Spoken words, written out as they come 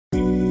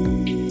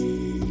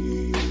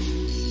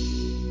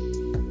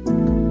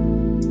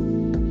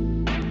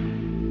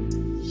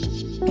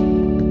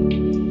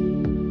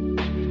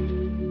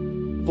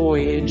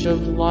Voyage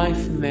of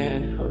life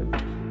manhood.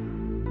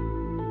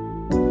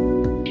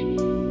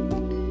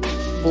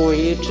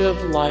 Voyage of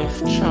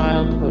life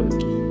childhood.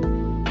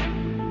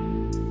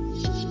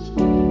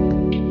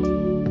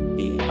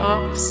 The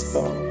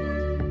oxbow.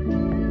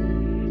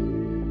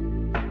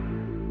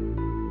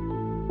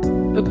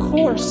 The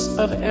course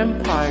of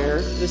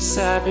empire, the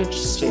savage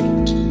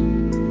state.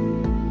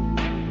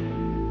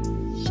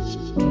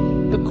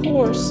 The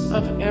course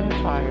of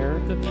empire,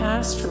 the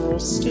pastoral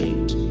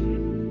state.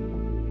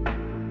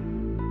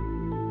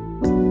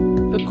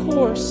 The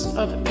course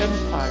of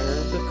empire,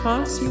 the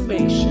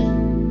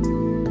consummation.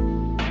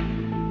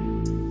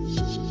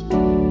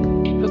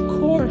 The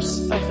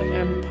course of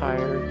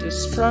empire,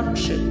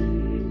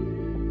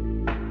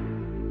 destruction.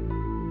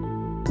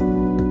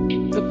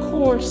 The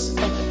course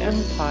of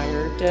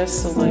empire,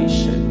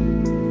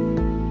 desolation.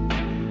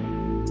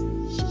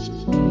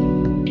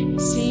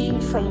 Seen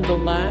from the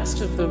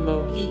last of the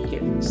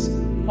Mohicans,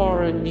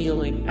 Cora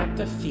kneeling at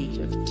the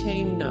feet of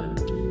Tame Nund.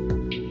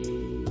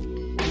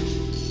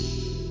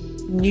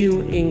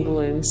 New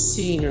England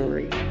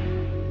scenery.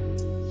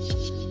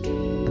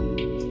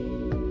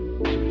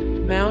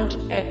 Mount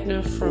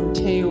Etna from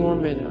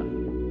Taormina.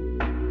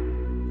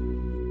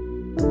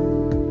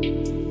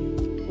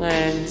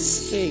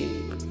 Landscape.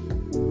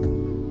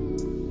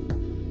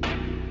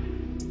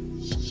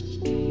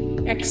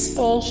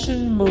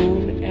 Expulsion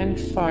moon and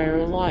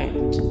firelight.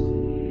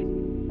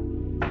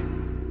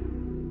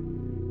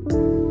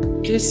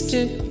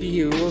 Distant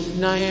view of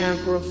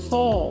Niagara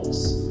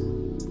Falls.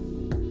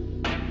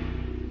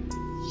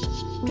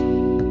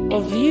 A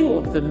view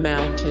of the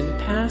mountain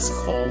pass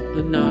called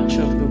the Notch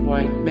of the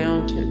White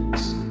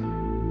Mountains.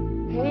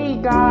 Hey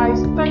guys,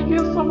 thank you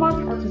so much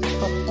for the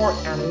support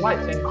and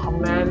likes and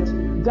comments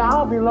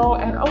down below,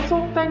 and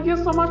also thank you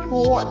so much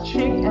for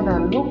watching, and I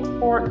look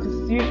forward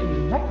to see you in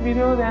the next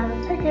video. Then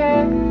take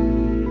care,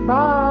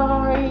 bye.